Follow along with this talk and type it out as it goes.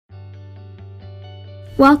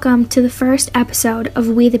Welcome to the first episode of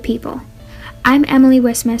We the People. I'm Emily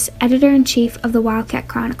Wismas, Editor-in-Chief of the Wildcat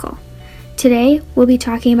Chronicle. Today, we'll be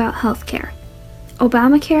talking about healthcare.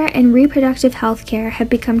 Obamacare and reproductive health care have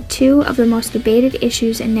become two of the most debated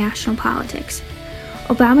issues in national politics.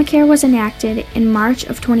 Obamacare was enacted in March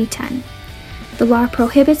of 2010. The law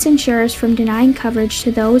prohibits insurers from denying coverage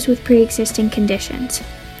to those with pre-existing conditions.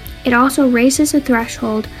 It also raises the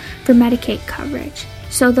threshold for Medicaid coverage,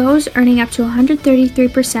 so those earning up to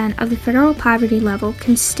 133% of the federal poverty level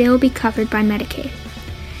can still be covered by Medicaid.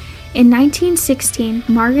 In 1916,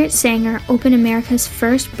 Margaret Sanger opened America's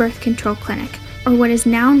first birth control clinic, or what is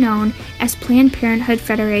now known as Planned Parenthood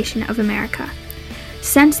Federation of America.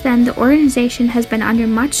 Since then, the organization has been under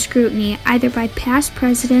much scrutiny either by past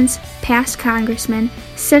presidents, past congressmen,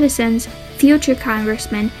 citizens, future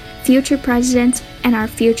congressmen, future presidents, and our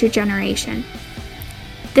future generation.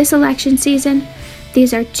 This election season,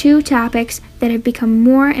 these are two topics that have become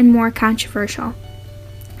more and more controversial,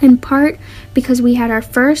 in part because we had our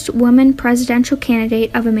first woman presidential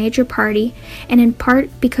candidate of a major party, and in part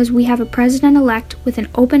because we have a president-elect with an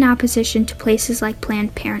open opposition to places like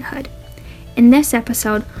Planned Parenthood. In this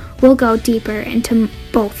episode, we'll go deeper into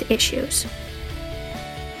both issues.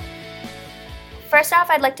 First off,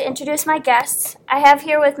 I'd like to introduce my guests. I have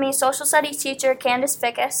here with me social studies teacher Candace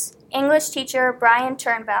Fickus, English teacher Brian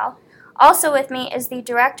Turnbow. Also with me is the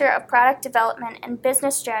Director of Product Development and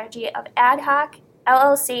Business Strategy of Ad Hoc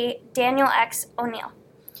LLC, Daniel X. O'Neill.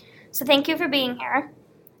 So thank you for being here.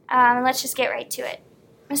 Let's just get right to it.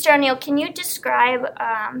 Mr. O'Neill, can you describe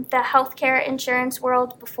the healthcare insurance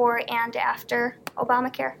world before and after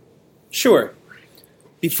Obamacare? Sure.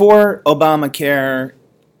 Before Obamacare,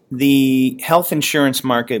 the health insurance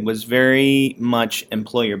market was very much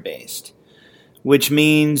employer-based, which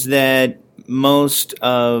means that most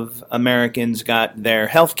of Americans got their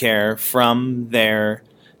health care from their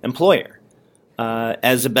employer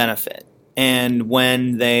as a benefit. And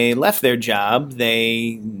when they left their job,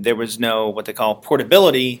 there was no what they call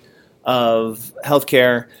portability of health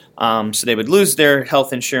care. So they would lose their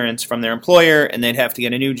health insurance from their employer, and they'd have to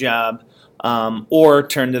get a new job or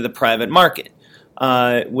turn to the private market,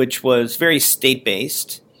 which was very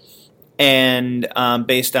state-based and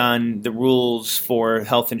based on the rules for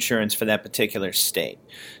health insurance for that particular state.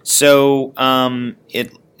 So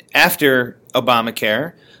after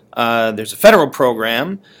Obamacare, there's a federal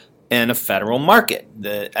program and a federal market,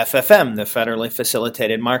 the FFM, the Federally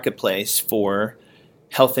Facilitated Marketplace for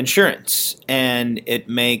health insurance. And it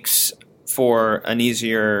makes for an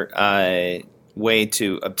easier way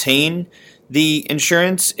to obtain the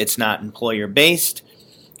insurance. It's not employer-based.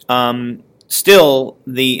 Still,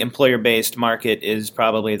 the employer-based market is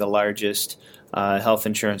probably the largest health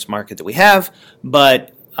insurance market that we have,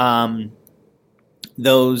 but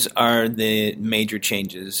those are the major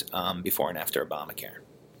changes before and after Obamacare.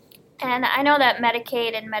 And I know that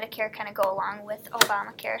Medicaid and Medicare kind of go along with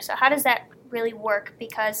Obamacare, so how does that really work?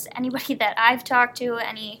 Because anybody that I've talked to,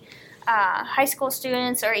 any high school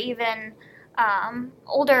students or even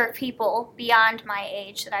older people beyond my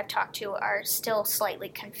age that I've talked to are still slightly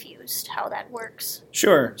confused how that works.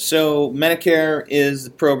 Sure. So Medicare is the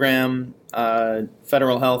program,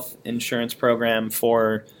 federal health insurance program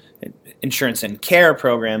for insurance and care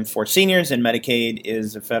program for seniors, and Medicaid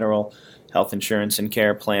is a federal health insurance and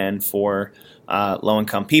care plan for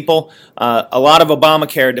low-income people. A lot of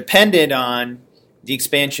Obamacare depended on the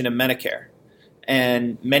expansion of Medicare.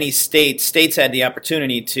 And many states had the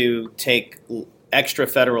opportunity to take extra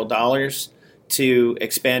federal dollars to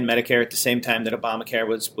expand Medicare at the same time that Obamacare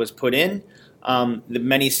was put in. The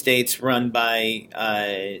many states run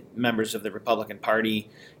by members of the Republican Party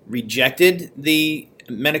rejected the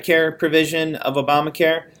Medicare provision of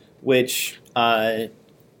Obamacare, which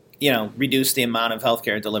reduced the amount of health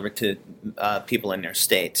care delivered to people in their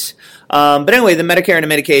states. But anyway, the Medicare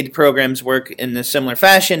and the Medicaid programs work in a similar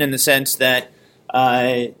fashion in the sense that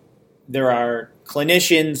there are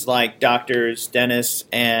clinicians like doctors, dentists,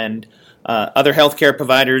 and other healthcare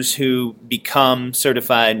providers who become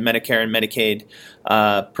certified Medicare and Medicaid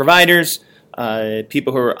providers.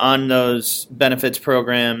 People who are on those benefits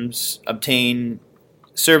programs obtain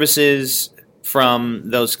services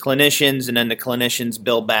from those clinicians, and then the clinicians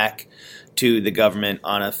bill back to the government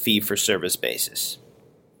on a fee-for-service basis.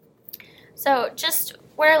 So just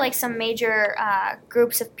what are some major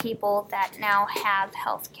groups of people that now have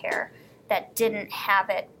health care that didn't have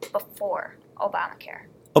it before Obamacare?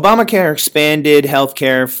 Obamacare expanded health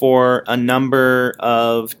care for a number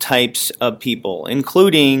of types of people,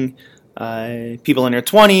 including people in their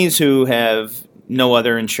 20s who have no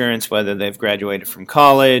other insurance, whether they've graduated from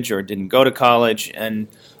college or didn't go to college, and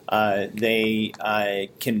they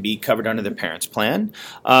can be covered under their parents' plan.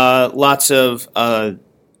 Lots of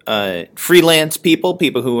freelance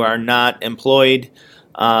people who are not employed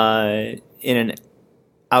in an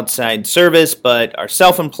outside service but are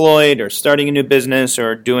self-employed or starting a new business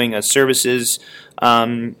or doing a services,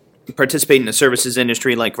 participate in the services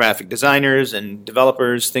industry like graphic designers and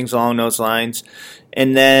developers, things along those lines.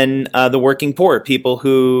 And then the working poor, people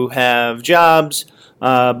who have jobs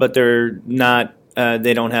but they're not,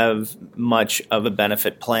 they don't have much of a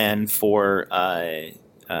benefit plan for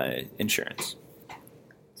insurance.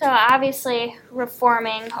 So obviously,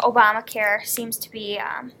 reforming Obamacare seems to be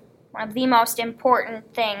one of the most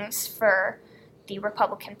important things for the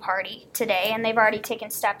Republican Party today, and they've already taken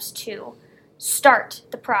steps to start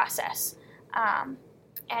the process.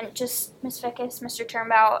 And just, Ms. Fickus, Mr.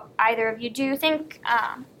 Turnbow, either of you, do you think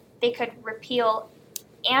they could repeal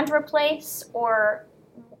and replace, or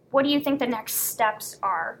what do you think the next steps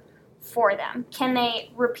are for them? Can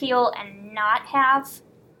they repeal and not have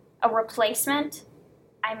a replacement?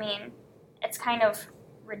 I mean, it's kind of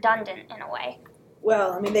redundant in a way.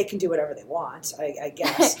 Well, I mean, they can do whatever they want, I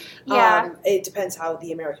guess. Yeah. It depends how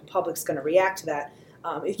the American public's going to react to that.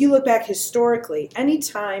 If you look back historically, any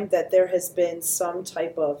time that there has been some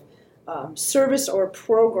type of service or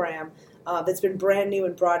program that's been brand new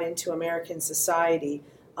and brought into American society,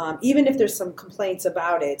 even if there's some complaints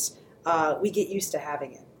about it, we get used to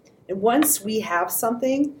having it. And once we have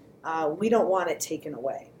something, we don't want it taken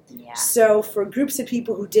away. Yeah. So for groups of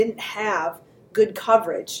people who didn't have good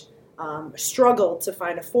coverage, struggled to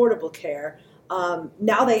find affordable care,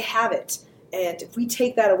 now they have it. And if we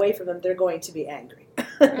take that away from them, they're going to be angry,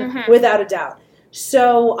 without a doubt.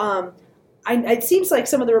 So it seems like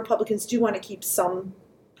some of the Republicans do want to keep some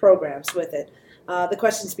programs with it. The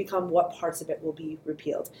questions become what parts of it will be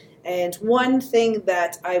repealed. And one thing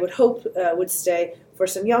that I would hope would stay for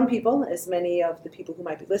some young people, as many of the people who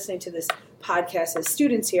might be listening to this podcast as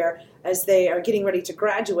students here, as they are getting ready to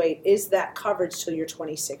graduate, is that coverage till you're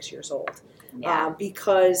 26 years old. Yeah.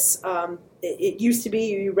 Because it used to be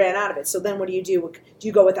you ran out of it. So then what do you do? Do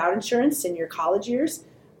you go without insurance in your college years?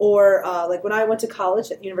 Or like when I went to college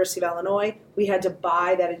at the University of Illinois, we had to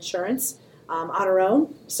buy that insurance on our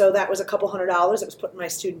own. So that was a couple $100 that was put in my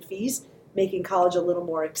student fees, making college a little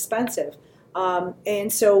more expensive.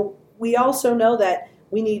 And so we also know that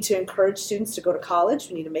we need to encourage students to go to college.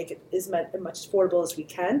 We need to make it as much affordable as we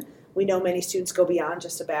can. We know many students go beyond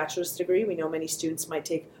just a bachelor's degree. We know many students might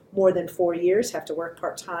take more than 4 years, have to work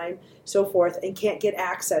part-time, so forth, and can't get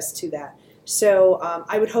access to that. So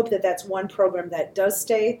I would hope that that's one program that does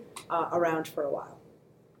stay around for a while.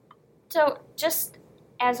 So just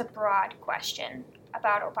as a broad question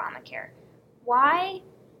about Obamacare, why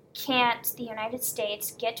can't the United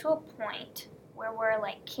States get to a point where we're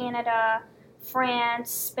like Canada,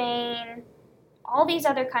 France, Spain, all these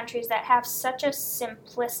other countries that have such a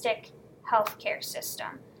simplistic healthcare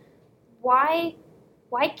system? Why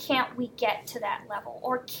can't we get to that level?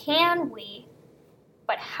 Or can we,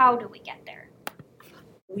 but how do we get there?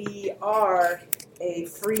 We are a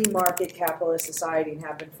free market capitalist society and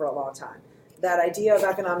have been for a long time. That idea of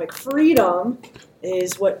economic freedom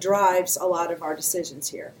is what drives a lot of our decisions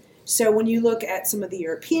here. So when you look at some of the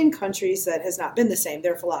European countries, that has not been the same.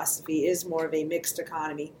 Their philosophy is more of a mixed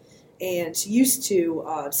economy and used to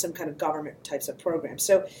some kind of government types of programs.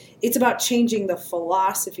 So it's about changing the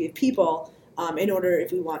philosophy of people in order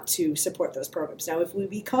if we want to support those programs. Now, if we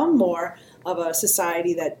become more of a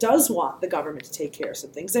society that does want the government to take care of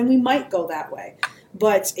some things, then we might go that way.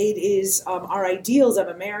 But it is our ideals of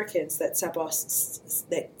Americans that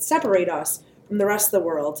separate us from the rest of the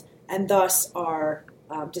world, and thus our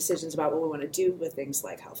decisions about what we want to do with things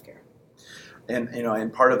like healthcare.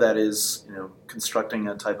 And part of that is constructing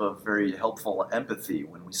a type of very helpful empathy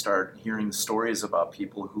when we start hearing stories about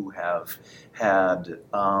people who have had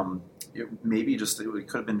it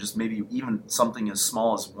could have been just maybe even something as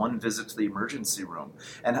small as one visit to the emergency room,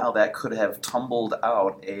 and how that could have tumbled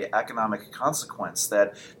out a economic consequence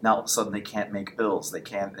that now all of a sudden they can't make bills, they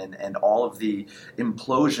can't, and all of the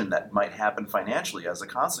implosion that might happen financially as a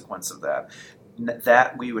consequence of that.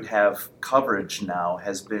 That we would have coverage now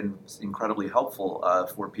has been incredibly helpful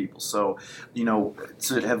for people. So,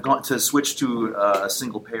 to switch to a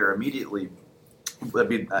single payer immediately,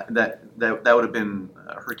 that would have been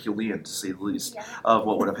Herculean, to say the least, of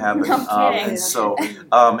what would have happened. No kidding. And so,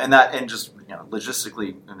 just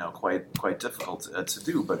logistically, quite difficult to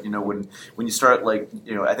do. But when you start,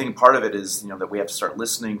 I think part of it is that we have to start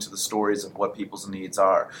listening to the stories of what people's needs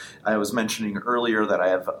are. I was mentioning earlier that I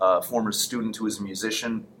have a former student who is a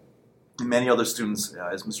musician. many other students,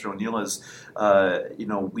 as Mr. O'Neill is,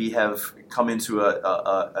 we have come into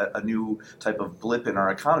a new type of blip in our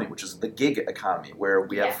economy, which is the gig economy, where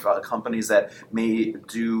we have companies that may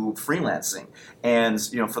do freelancing. And,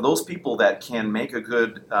 for those people that can make a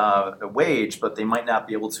good wage, but they might not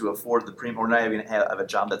be able to afford the premium or not even have a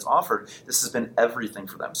job that's offered, this has been everything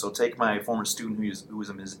for them. So take my former student who was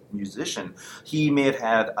a musician. He may have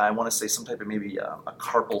had, I want to say, some type of maybe a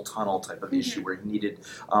carpal tunnel type of issue where he needed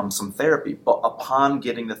some therapy. But upon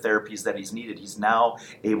getting the therapies that he's needed, he's now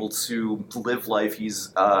able to live life.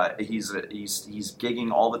 He's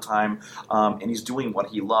gigging all the time, and he's doing what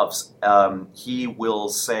he loves. He will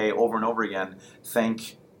say over and over again,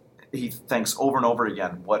 he thanks over and over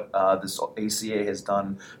again what this ACA has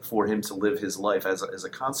done for him to live his life as a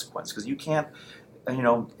consequence. Because you can't,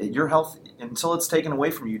 your health, until it's taken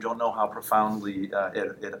away from you, you don't know how profoundly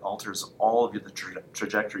it alters all of the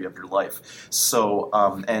trajectory of your life. So,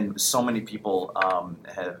 and so many people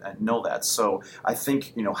know that. So I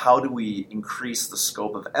think, how do we increase the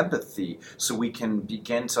scope of empathy so we can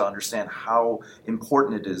begin to understand how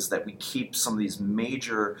important it is that we keep some of these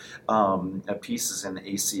major pieces in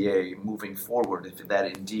the ACA moving forward, if that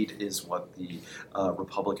indeed is what the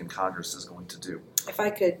Republican Congress is going to do. If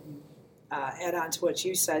I could add on to what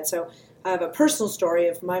you said. So I have a personal story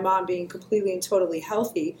of my mom being completely and totally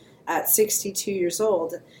healthy at 62 years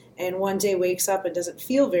old, and one day wakes up and doesn't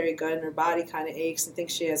feel very good, and her body kind of aches and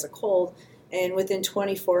thinks she has a cold, and within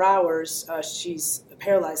 24 hours she's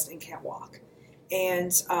paralyzed and can't walk.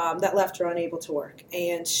 And that left her unable to work.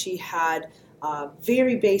 And she had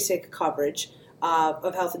very basic coverage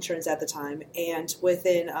of health insurance at the time, and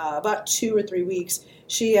within about 2 or 3 weeks,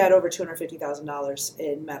 she had over $250,000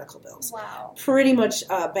 in medical bills. Wow. Pretty much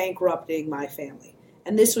bankrupting my family.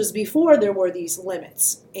 And this was before there were these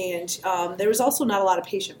limits. And there was also not a lot of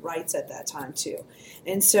patient rights at that time, too.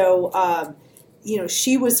 And so,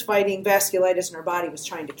 she was fighting vasculitis, and her body was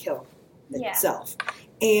trying to kill itself.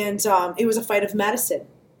 And it was a fight of medicine.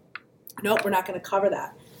 Nope, we're not going to cover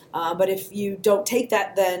that. But if you don't take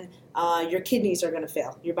that, then your kidneys are going to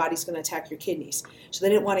fail. Your body's going to attack your kidneys. So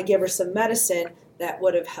they didn't want to give her some medicine that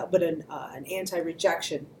would have helped, but an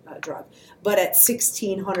anti-rejection drug. But at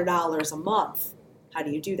 $1,600 a month, how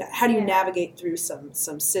do you do that? How do you navigate through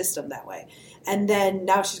some system that way? And then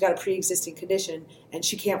now she's got a pre-existing condition, and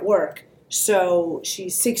she can't work. So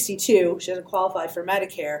she's 62. She doesn't qualify for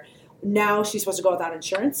Medicare. Now she's supposed to go without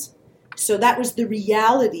insurance. So that was the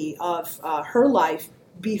reality of her life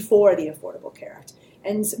before the Affordable Care Act.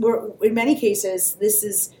 And in many cases, this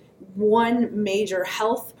is one major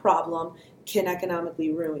health problem can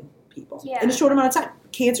economically ruin people in a short amount of time.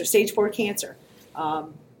 Cancer, stage 4 cancer, heart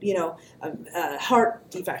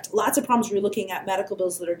defect, lots of problems where you're looking at medical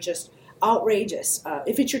bills that are just outrageous.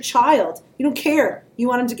 If it's your child, you don't care. You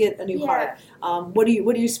want them to get a new heart. What are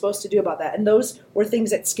you supposed to do about that? And those were things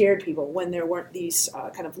that scared people when there weren't these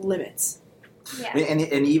kind of limits. Yeah. And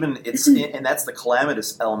even and that's the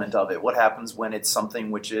calamitous element of it. What happens when it's something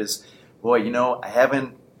which is, I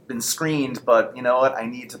haven't been screened, but you know what, I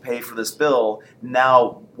need to pay for this bill.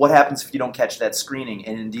 Now, what happens if you don't catch that screening?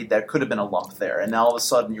 And indeed, there could have been a lump there, and now all of a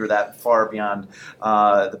sudden you're that far beyond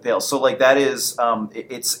the pale. So, that is,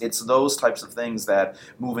 it's those types of things that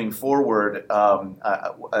moving forward,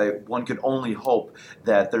 one could only hope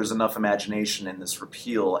that there's enough imagination in this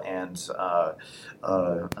repeal and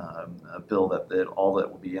bill that all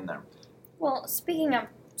that will be in there. Well, speaking of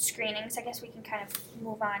screenings, I guess we can kind of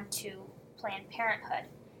move on to Planned Parenthood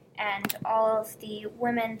and all of the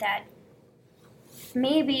women that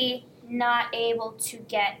may be not able to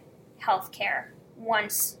get health care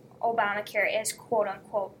once Obamacare is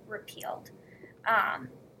quote-unquote repealed.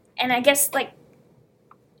 And I guess,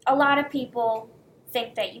 a lot of people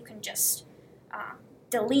think that you can just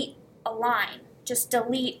delete a line, just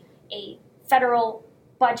delete a federal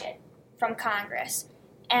budget from Congress.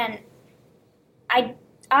 And I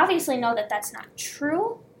obviously know that that's not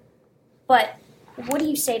true, but what do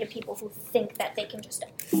you say to people who think that they can just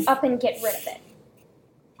up and get rid of it?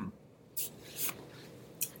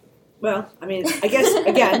 Well, I guess,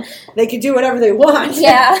 again, they can do whatever they want.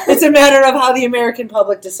 Yeah. It's a matter of how the American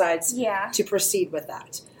public decides to proceed with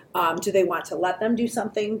that. Do they want to let them do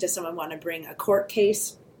something? Does someone want to bring a court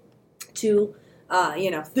case to,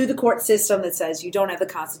 through the court system that says you don't have the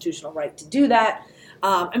constitutional right to do that?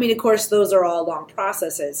 Of course, those are all long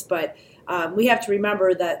processes, but we have to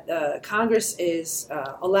remember that Congress is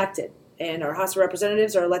elected, and our House of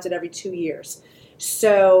Representatives are elected every 2 years.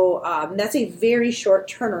 So that's a very short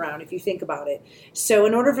turnaround if you think about it. So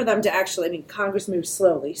in order for them to actually, I mean, Congress moves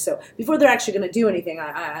slowly. So before they're actually going to do anything,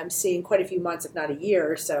 I'm seeing quite a few months, if not a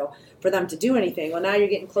year or so, for them to do anything. Well, now you're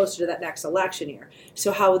getting closer to that next election year.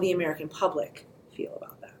 So how will the American public feel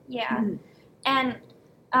about that? Yeah. And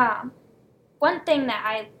one thing that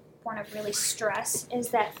I want to really stress is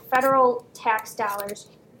that federal tax dollars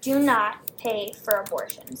do not pay for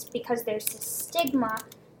abortions because there's this stigma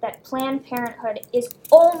that Planned Parenthood is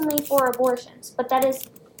only for abortions, but that is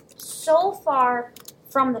so far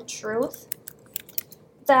from the truth.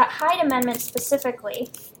 The Hyde Amendment specifically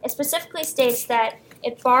states that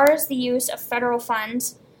it bars the use of federal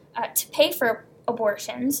funds to pay for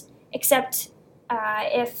abortions, except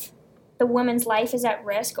if the woman's life is at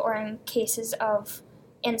risk or in cases of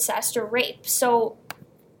incest or rape. So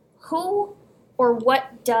who or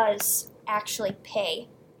what does actually pay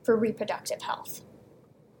for reproductive health?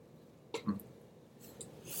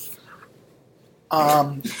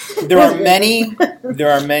 There are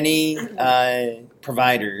many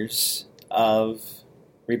providers of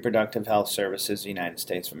reproductive health services in the United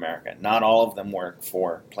States of America. Not all of them work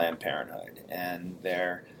for Planned Parenthood, and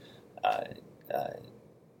they're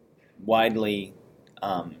widely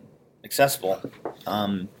accessible.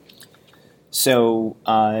 So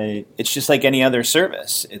it's just like any other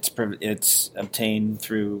service. It's obtained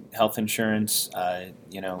through health insurance,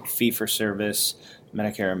 fee for service,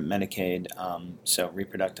 Medicare, Medicaid. So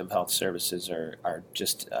reproductive health services are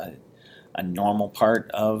just a normal part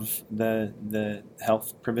of the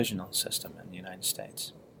health provisional system in the United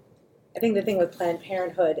States. I think the thing with Planned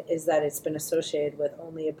Parenthood is that it's been associated with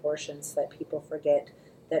only abortions, that people forget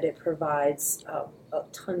that it provides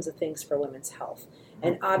tons of things for women's health.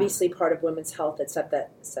 And obviously part of women's health,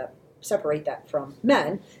 separate that from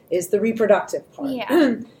men, is the reproductive part.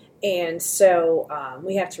 Yeah. And so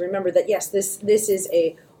we have to remember that, yes, this is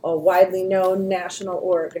a widely known national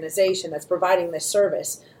organization that's providing this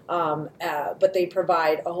service, but they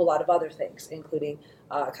provide a whole lot of other things, including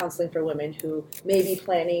counseling for women who may be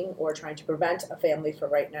planning or trying to prevent a family for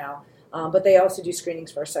right now. But they also do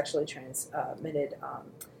screenings for sexually transmitted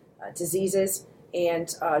diseases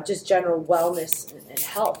and just general wellness and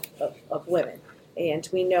health of women. And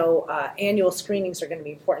we know annual screenings are going to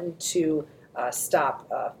be important to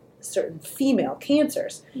stop certain female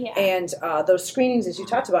cancers. Yeah. And those screenings, as you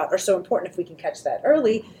talked about, are so important if we can catch that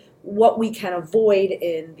early, what we can avoid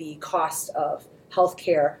in the cost of health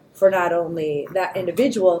care for not only that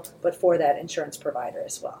individual, but for that insurance provider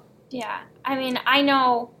as well. Yeah. I mean, I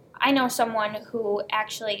know someone who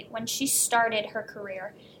actually, when she started her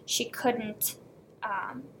career, she couldn't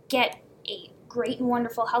get a great and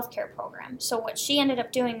wonderful healthcare program. So what she ended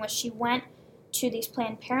up doing was she went to these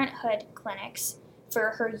Planned Parenthood clinics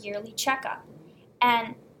for her yearly checkup.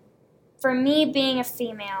 And for me, being a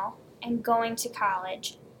female and going to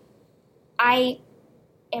college, I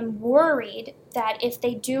am worried that if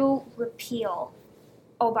they do repeal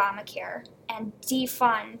Obamacare and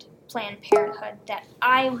defund Planned Parenthood, that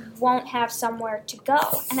I won't have somewhere to go.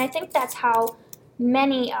 And I think that's how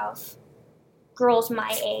many of girls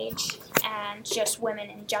my age and just women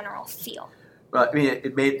in general feel. Well, I mean,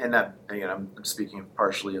 it made, and that, again, I'm speaking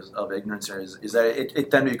partially of ignorance here, is that it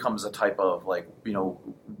then becomes a type of, like,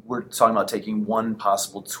 we're talking about taking one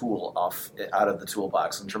possible tool out of the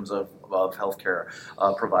toolbox in terms of healthcare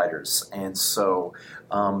providers. And so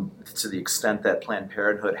to the extent that Planned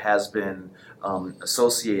Parenthood has been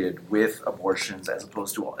associated with abortions as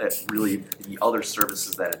opposed to really the other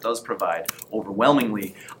services that it does provide,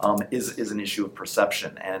 overwhelmingly is an issue of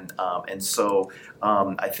perception, and so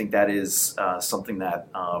I think that is something that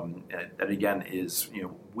again is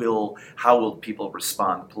how will people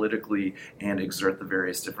respond politically and exert the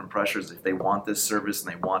various different pressures if they want this service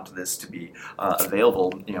and they want this to be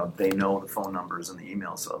available. They know the phone numbers and the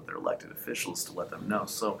emails of their elected officials to let them know.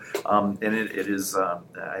 So and it is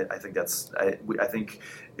I think that's. I think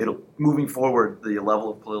moving forward, the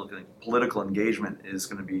level of political engagement is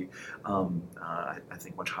going to be, I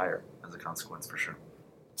think, much higher as a consequence, for sure.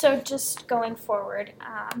 So just going forward,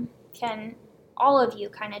 can all of you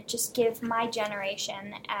kind of just give my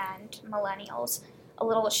generation and millennials a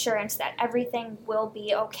little assurance that everything will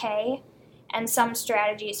be okay, and some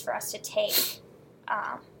strategies for us to take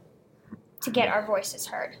to get our voices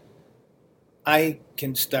heard? I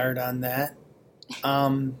can start on that.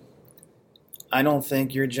 I don't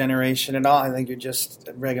think your generation at all. I think you're just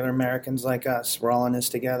regular Americans like us. We're all in this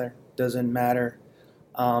together. Doesn't matter.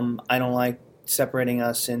 I don't like separating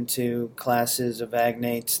us into classes of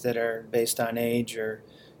agnates that are based on age or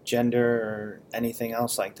gender or anything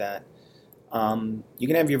else like that. You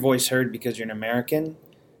can have your voice heard because you're an American,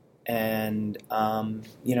 And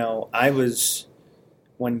I was,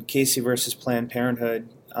 when Casey versus Planned Parenthood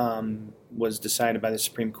was decided by the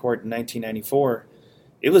Supreme Court in 1994,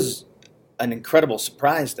 it was an incredible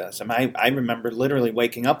surprise to us. I remember literally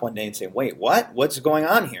waking up one day and saying, "Wait, what? What's going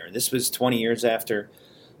on here?" This was 20 years after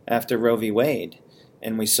Roe v. Wade,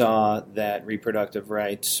 and we saw that reproductive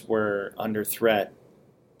rights were under threat.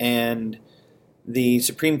 And the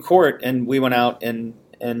Supreme Court, and we went out and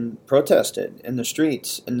protested in the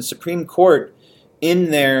streets, and the Supreme Court, in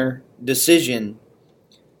their decision,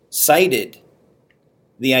 cited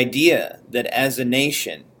the idea that as a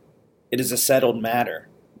nation, it is a settled matter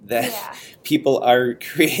that people are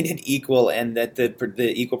created equal, and that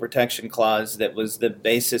the Equal Protection Clause that was the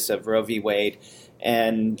basis of Roe v. Wade,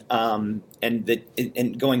 and going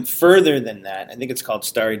further than that, I think it's called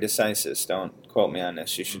stare decisis. Don't quote me on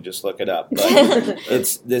this. You should just look it up. But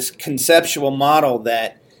it's this conceptual model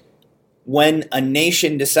that when a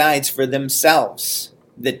nation decides for themselves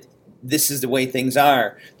that this is the way things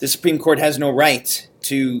are, the Supreme Court has no right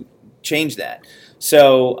to change that.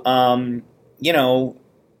 So,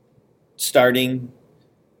 starting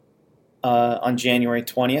on January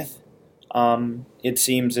 20th, it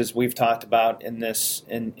seems, as we've talked about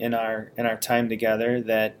in our time together,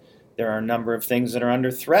 that there are a number of things that are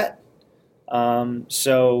under threat.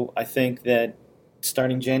 So I think that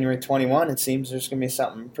starting January 21, it seems there's going to be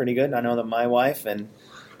something pretty good. I know that my wife and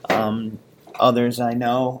others I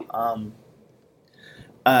know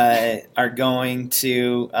are going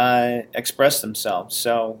to express themselves.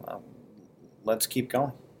 So let's keep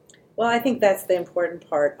going. Well, I think that's the important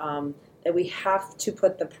part, that we have to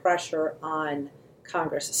put the pressure on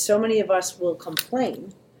Congress. So many of us will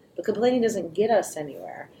complain, but complaining doesn't get us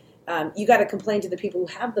anywhere. You got to complain to the people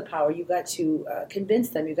who have the power. You got to convince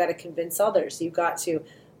them. You got to convince others. You got to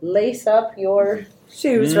lace up your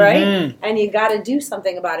shoes, right? And you got to do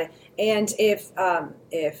something about it. And if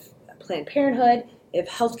Planned Parenthood, if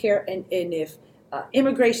healthcare, and if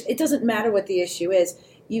immigration, it doesn't matter what the issue is.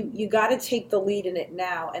 You got to take the lead in it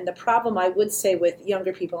now. And the problem, I would say, with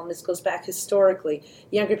younger people, and this goes back historically,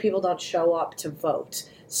 younger people don't show up to vote.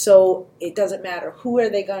 So it doesn't matter. Who are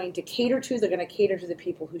they going to cater to? They're going to cater to the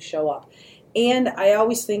people who show up. And I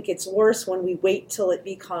always think it's worse when we wait till it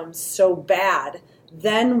becomes so bad.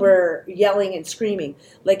 Then we're yelling and screaming.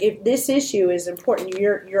 Like, if this issue is important,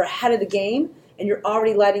 you're ahead of the game, and you're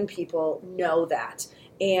already letting people know that.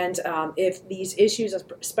 And if these issues,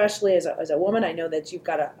 especially as a woman, I know that you've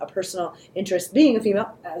got a personal interest being a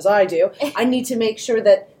female, as I do. I need to make sure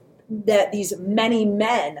that these many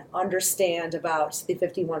men understand about the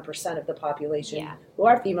 51% of the population who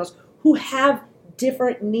are females, who have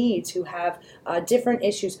different needs, who have different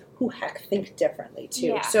issues, who think differently too.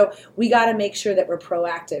 Yeah. So we got to make sure that we're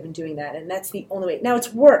proactive in doing that, and that's the only way. Now,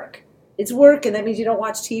 it's work. It's work, and that means you don't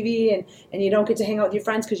watch TV and you don't get to hang out with your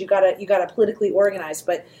friends because you gotta politically organize.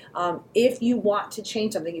 But if you want to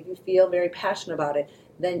change something, if you feel very passionate about it,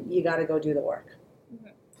 then you got to go do the work.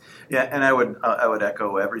 Yeah, and I would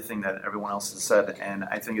echo everything that everyone else has said, and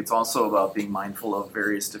I think it's also about being mindful of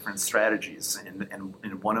various different strategies,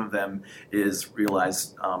 and one of them is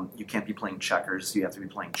realize you can't be playing checkers, you have to be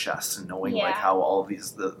playing chess, and knowing like how all of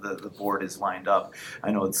these the board is lined up.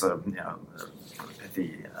 I know it's a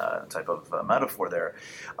pithy type of metaphor there,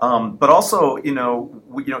 but also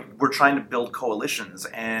we're trying to build coalitions,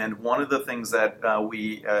 and one of the things that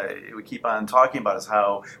we keep on talking about is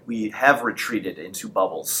how we have retreated into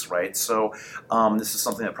bubbles, right? So this is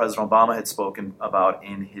something that President Obama had spoken about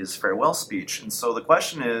in his farewell speech, and so the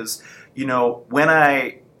question is, when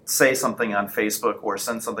I say something on Facebook or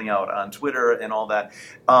send something out on Twitter and all that,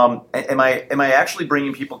 am I actually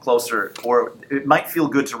bringing people closer? Or it might feel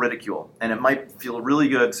good to ridicule, and it might feel really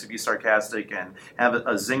good to be sarcastic and have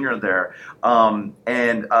a zinger there.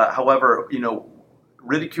 However,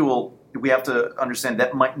 ridicule, we have to understand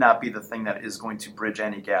that might not be the thing that is going to bridge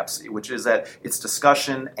any gaps, which is that it's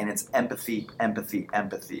discussion and it's empathy.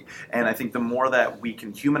 And I think the more that we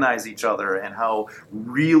can humanize each other and how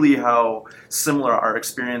similar our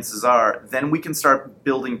experiences are, then we can start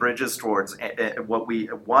building bridges towards what we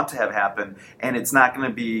want to have happen. And it's not going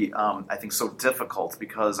to be, I think, so difficult,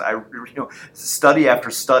 because study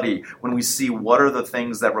after study, when we see what are the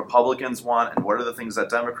things that Republicans want and what are the things that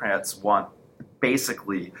Democrats want,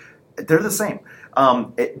 basically, they're the same.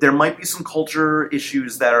 There might be some culture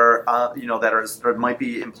issues that are, that might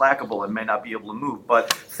be implacable and may not be able to move.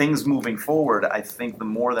 But things moving forward, I think the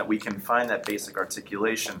more that we can find that basic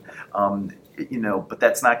articulation, but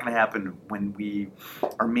that's not going to happen when we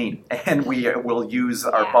are mean and we will use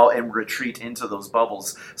our ball and retreat into those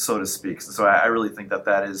bubbles, so to speak. So I really think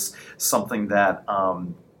that is something that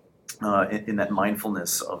in that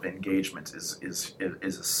mindfulness of engagement is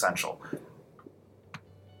essential.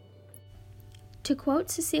 To quote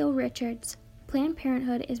Cecile Richards, Planned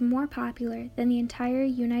Parenthood is more popular than the entire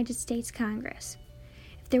United States Congress.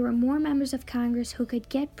 If there were more members of Congress who could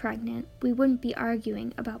get pregnant, we wouldn't be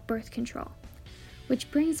arguing about birth control. Which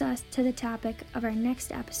brings us to the topic of our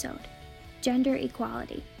next episode, gender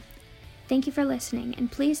equality. Thank you for listening, and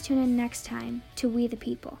please tune in next time to We the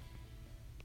People.